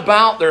 It's not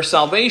about their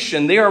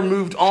salvation. They are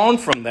moved on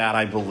from that,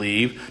 I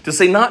believe, to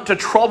say not to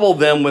trouble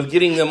them with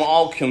getting them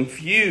all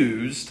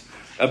confused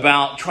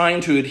about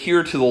trying to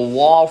adhere to the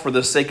law for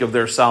the sake of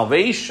their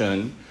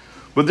salvation,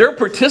 but they're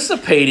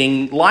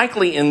participating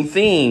likely in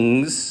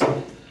things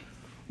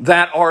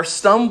that are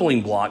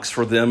stumbling blocks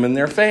for them in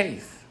their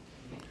faith.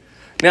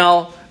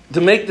 Now, to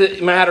make the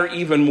matter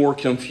even more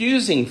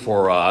confusing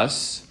for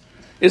us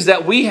is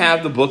that we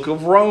have the book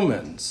of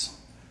Romans.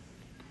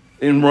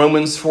 In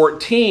Romans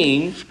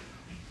 14,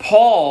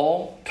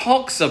 Paul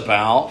talks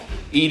about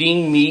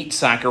eating meat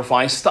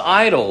sacrificed to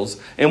idols.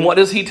 And what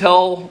does he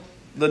tell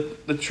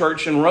the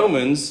church in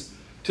Romans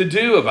to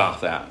do about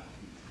that?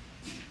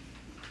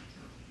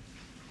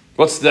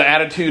 What's the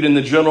attitude and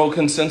the general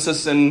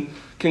consensus and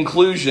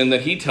conclusion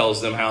that he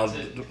tells them how?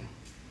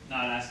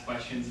 Not ask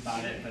questions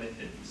about it, but if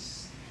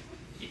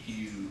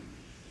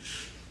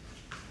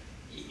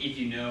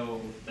you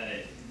know that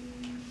it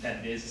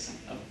is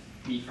a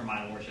meat from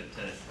idol worship,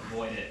 to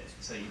avoid it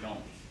so you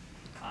don't.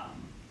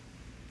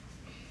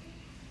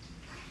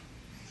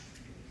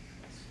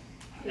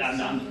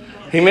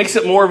 He makes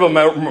it more of a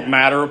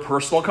matter of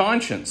personal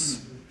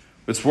conscience.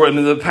 It's one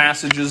of the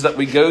passages that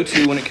we go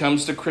to when it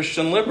comes to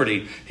Christian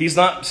liberty. He's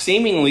not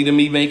seemingly to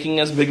me making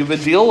as big of a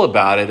deal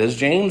about it as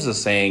James is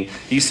saying.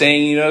 He's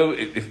saying,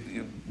 if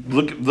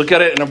look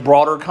at it in a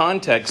broader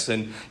context,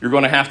 and you're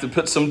going to have to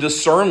put some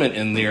discernment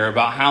in there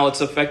about how it's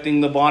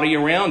affecting the body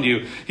around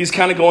you. He's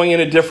kind of going in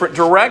a different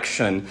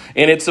direction,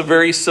 and it's a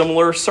very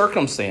similar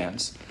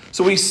circumstance.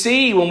 So we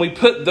see when we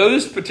put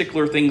those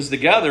particular things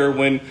together,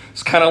 when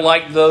it's kind of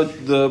like the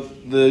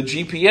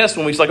GPS,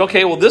 when we like,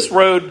 okay, well, this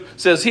road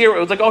says here, it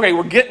was like, okay,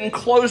 we're getting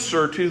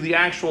closer to the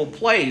actual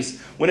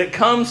place. When it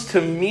comes to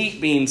meat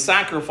being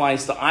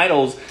sacrificed to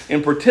idols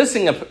and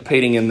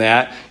participating in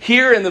that,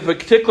 here in the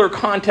particular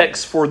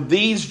context for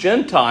these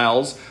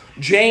Gentiles,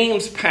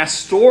 James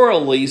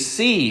pastorally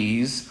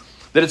sees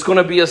that it's going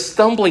to be a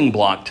stumbling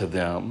block to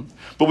them.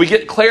 But we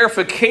get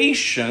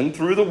clarification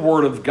through the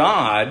Word of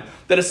God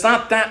that it's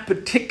not that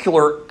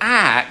particular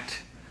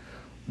act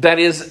that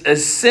is a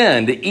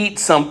sin, to eat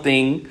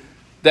something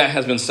that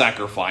has been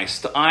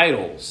sacrificed to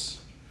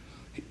idols.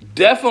 It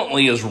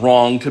definitely is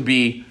wrong to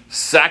be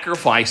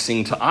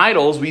sacrificing to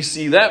idols. We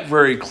see that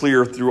very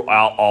clear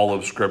throughout all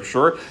of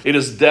Scripture. It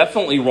is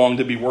definitely wrong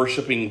to be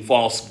worshiping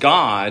false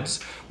gods.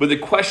 But the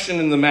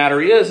question in the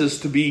matter is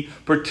to be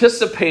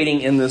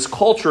participating in this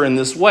culture in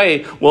this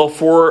way. Well,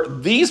 for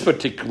these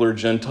particular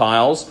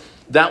Gentiles,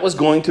 that was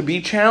going to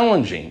be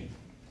challenging.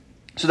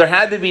 So there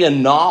had to be a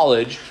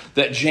knowledge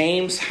that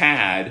James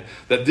had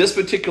that this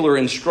particular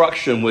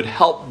instruction would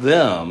help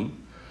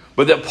them,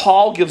 but that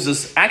Paul gives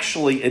us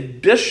actually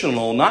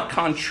additional, not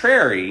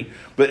contrary,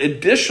 but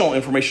additional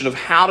information of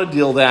how to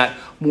deal that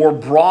more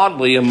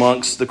broadly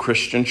amongst the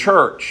Christian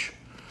church.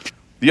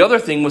 The other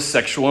thing was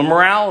sexual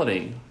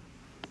immorality.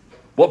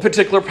 What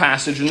particular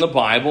passage in the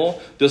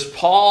Bible does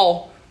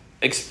Paul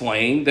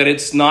explain that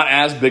it's not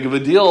as big of a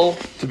deal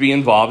to be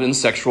involved in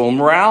sexual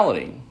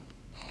immorality?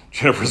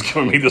 Jennifer's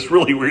giving me this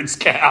really weird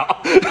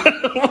scowl.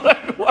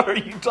 What are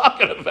you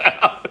talking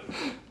about?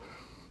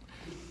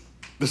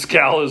 The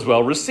scowl is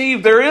well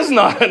received. There is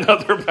not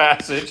another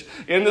passage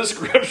in the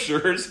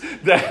scriptures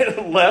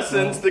that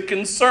lessens the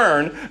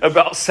concern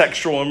about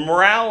sexual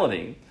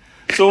immorality.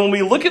 So when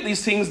we look at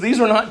these things, these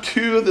are not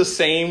two of the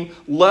same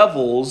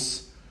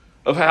levels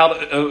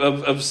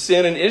of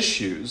sin and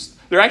issues.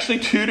 They're actually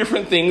two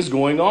different things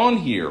going on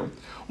here.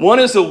 One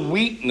is a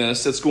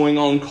weakness that's going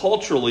on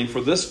culturally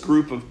for this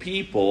group of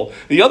people.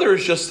 The other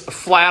is just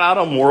flat out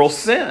a moral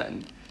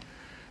sin.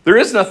 There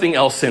is nothing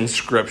else in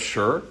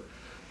Scripture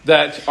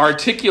that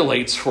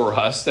articulates for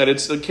us that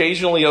it's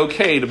occasionally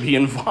okay to be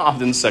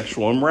involved in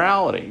sexual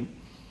immorality.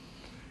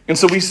 And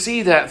so we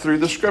see that through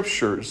the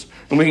Scriptures,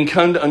 and we can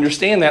come to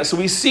understand that. So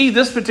we see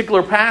this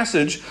particular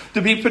passage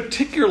to be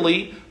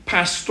particularly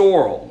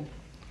pastoral.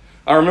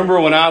 I remember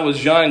when I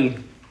was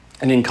young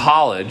and in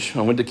college,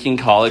 I went to King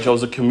College, I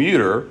was a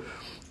commuter,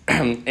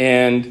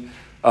 and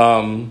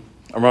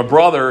my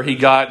brother, he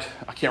got,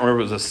 I can't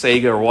remember if it was a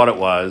Sega or what it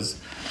was,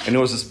 and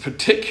there was this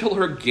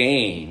particular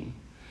game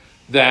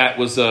that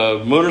was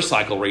a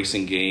motorcycle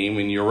racing game,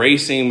 and you're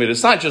racing, but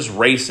it's not just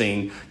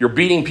racing, you're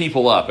beating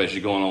people up as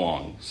you're going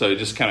along. So it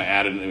just kind of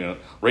added,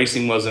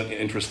 racing wasn't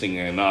interesting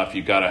enough.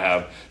 You've got to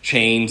have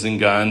chains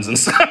and guns and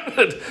stuff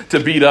to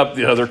beat up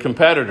the other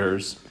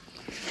competitors.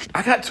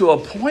 I got to a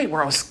point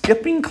where I was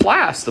skipping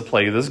class to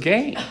play this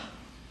game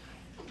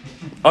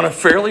on a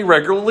fairly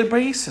regular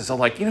basis. I'm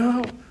like,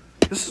 I'm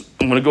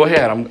going to go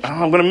ahead. I'm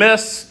going to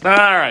miss. All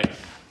right.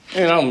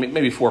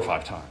 Maybe 4 or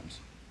 5 times.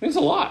 It's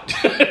a lot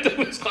to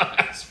miss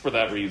class for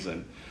that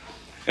reason.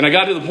 And I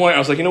got to the point, I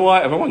was like, you know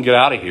what? If I want to get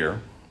out of here,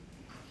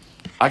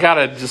 I got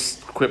to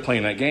just quit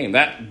playing that game.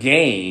 That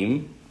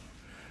game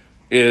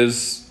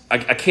is, I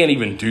can't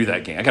even do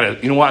that game. I got to,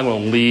 I'm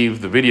going to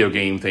leave the video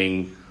game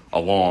thing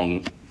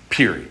alone,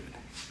 period.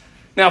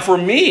 Now, for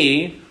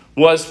me,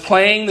 was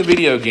playing the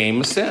video game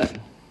a sin?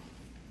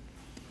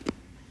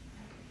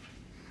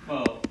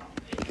 Well,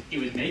 it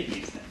was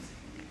making sense.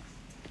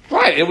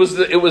 Right. It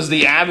was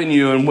the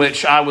avenue in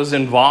which I was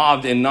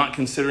involved in not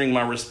considering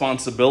my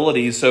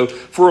responsibilities. So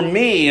for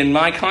me, in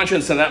my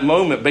conscience in that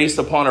moment, based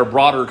upon a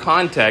broader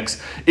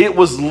context, it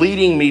was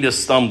leading me to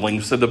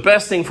stumbling. So the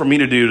best thing for me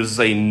to do is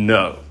say,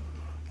 no,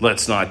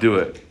 let's not do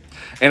it.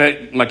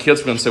 And my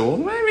kids were going to say, well,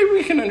 maybe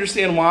we can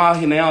understand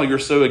why now you're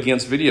so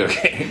against video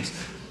games.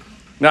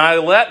 Now, I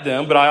let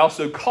them, but I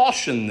also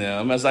caution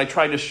them as I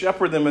try to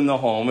shepherd them in the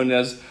home, and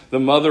as the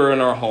mother in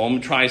our home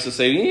tries to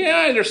say,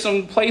 yeah, there's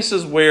some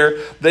places where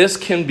this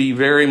can be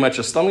very much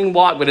a stumbling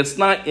block, but it's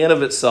not in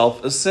of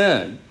itself a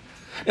sin.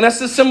 And that's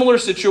a similar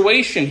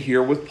situation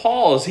here with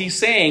Paul, as he's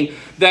saying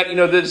that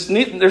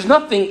there's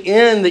nothing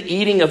in the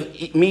eating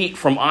of meat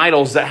from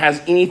idols that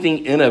has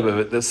anything in of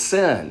it that's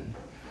sin.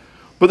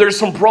 But there's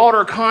some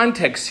broader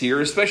context here,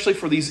 especially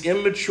for these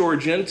immature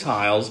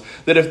Gentiles,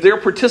 that if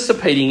they're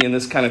participating in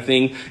this kind of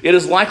thing, it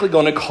is likely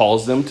going to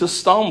cause them to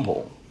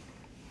stumble.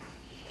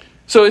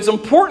 So it's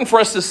important for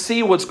us to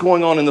see what's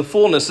going on in the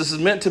fullness. This is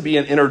meant to be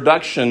an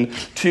introduction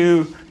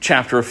to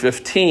chapter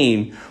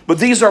 15. But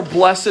these are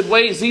blessed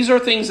ways. These are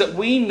things that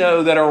we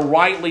know that are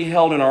rightly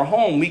held in our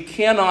home. We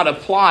cannot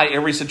apply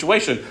every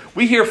situation.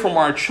 We hear from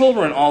our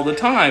children all the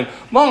time,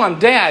 Mom,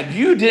 Dad,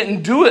 you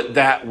didn't do it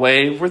that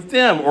way with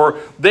them. Or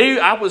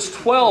I was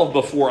 12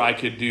 before I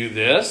could do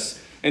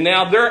this, and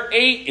now they're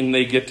 8 and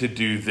they get to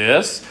do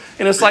this.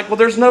 And it's like, well,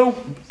 there's no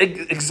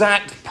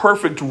exact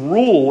perfect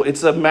rule.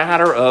 It's a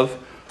matter of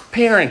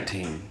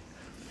parenting,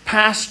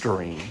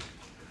 pastoring,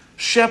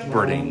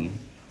 shepherding,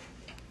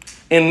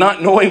 and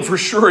not knowing for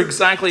sure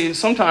exactly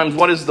sometimes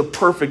what is the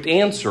perfect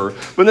answer.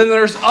 But then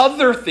there's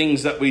other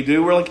things that we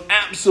do. We're like,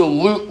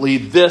 absolutely,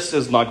 this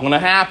is not going to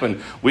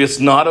happen. It's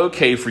not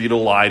okay for you to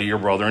lie to your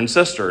brother and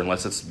sister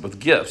unless it's with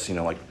gifts.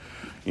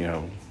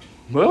 Well,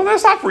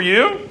 that's not for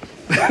you.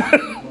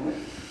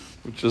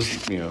 Which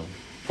is,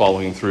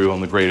 following through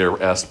on the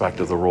greater aspect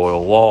of the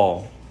royal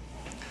law.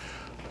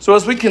 So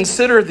as we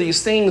consider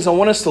these things, I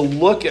want us to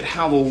look at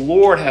how the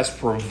Lord has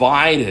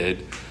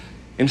provided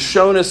and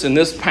shown us in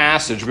this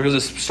passage, because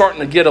it's starting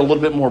to get a little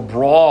bit more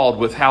broad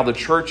with how the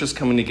church is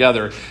coming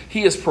together.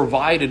 He has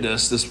provided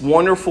us this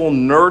wonderful,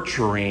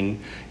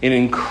 nurturing, and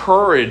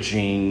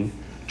encouraging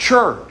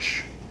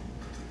church,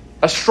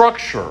 a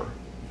structure,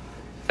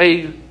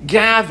 a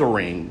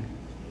gathering,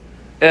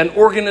 an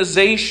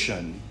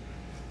organization,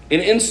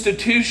 an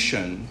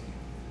institution.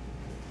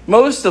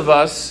 Most of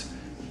us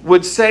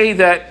would say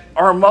that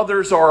our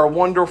mothers are a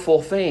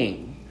wonderful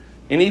thing.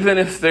 And even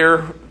if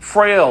they're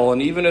frail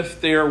and even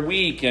if they're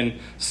weak and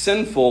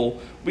sinful,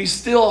 we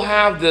still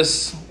have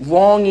this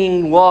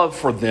longing love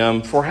for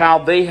them, for how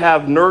they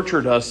have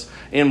nurtured us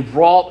and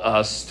brought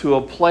us to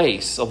a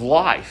place of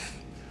life.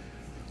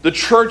 The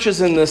church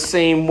is in the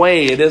same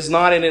way. It is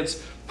not in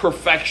its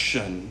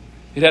perfection.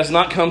 It has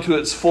not come to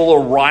its full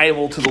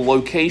arrival to the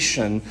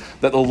location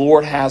that the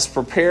Lord has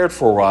prepared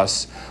for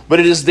us, but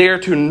it is there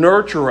to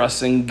nurture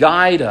us and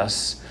guide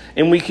us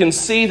And we can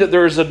see that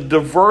there's a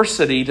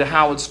diversity to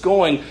how it's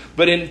going.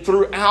 But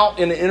throughout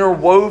and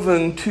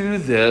interwoven to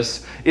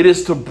this, it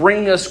is to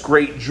bring us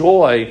great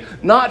joy,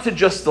 not to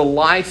just the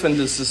life and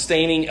the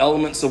sustaining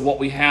elements of what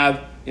we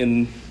have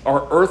in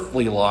our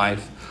earthly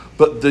life,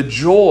 but the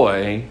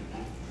joy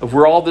of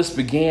where all this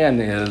began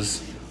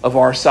is of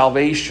our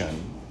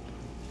salvation.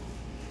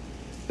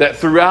 That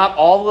throughout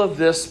all of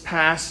this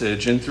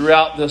passage and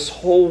throughout this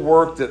whole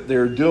work that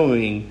they're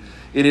doing,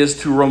 it is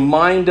to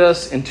remind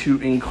us and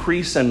to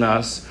increase in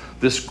us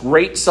this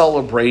great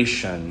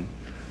celebration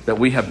that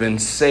we have been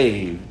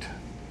saved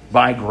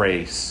by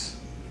grace,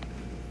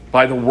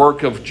 by the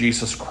work of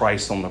Jesus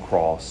Christ on the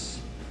cross.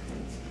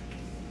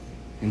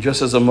 And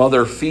just as a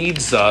mother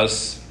feeds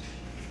us,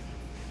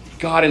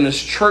 God in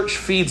His church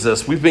feeds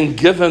us. We've been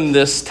given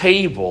this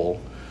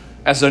table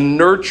as a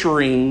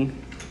nurturing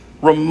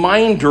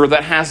reminder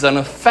that has an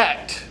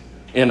effect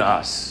in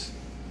us,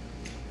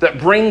 that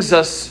brings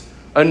us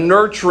a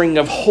nurturing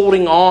of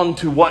holding on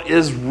to what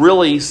is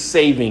really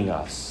saving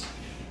us.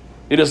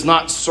 It is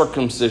not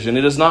circumcision.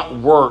 It is not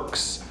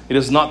works. It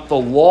is not the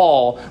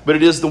law, but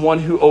it is the one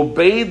who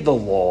obeyed the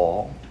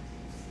law.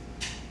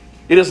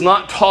 It is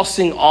not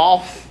tossing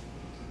off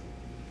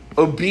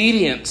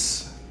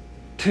obedience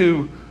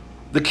to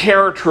the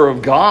character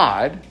of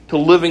God, to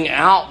living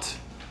out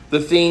the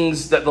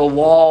things that the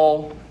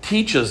law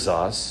teaches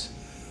us,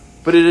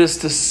 but it is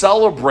to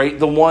celebrate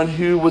the one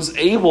who was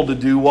able to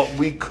do what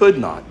we could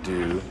not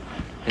do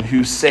and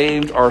who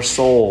saved our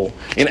soul.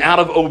 And out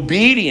of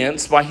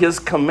obedience by His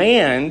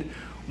command,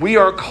 we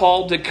are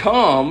called to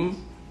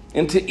come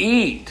and to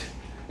eat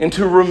and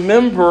to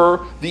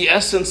remember the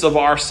essence of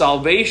our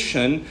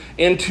salvation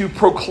and to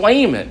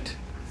proclaim it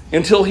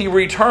until He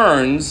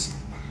returns.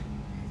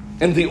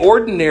 And the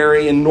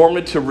ordinary and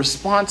normative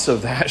response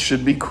of that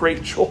should be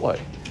great joy.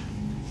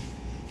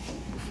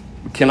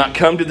 We cannot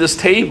come to this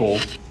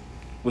table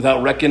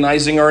without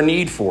recognizing our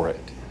need for it.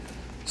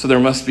 So there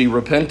must be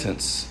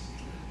repentance.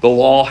 The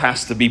law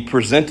has to be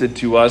presented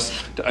to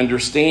us to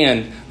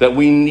understand that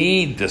we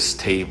need this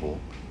table.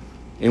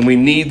 And we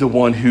need the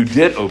one who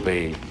did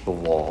obey the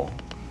law.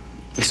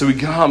 And so we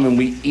come and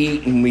we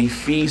eat and we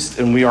feast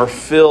and we are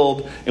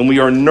filled and we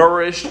are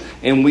nourished.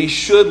 And we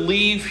should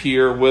leave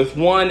here with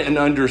an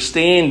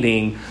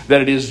understanding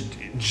that it is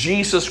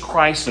Jesus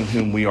Christ in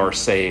whom we are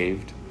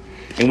saved.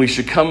 And we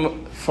should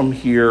come from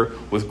here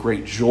with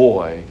great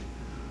joy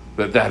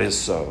that is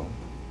so.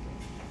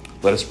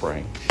 Let us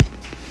pray.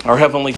 Our Heavenly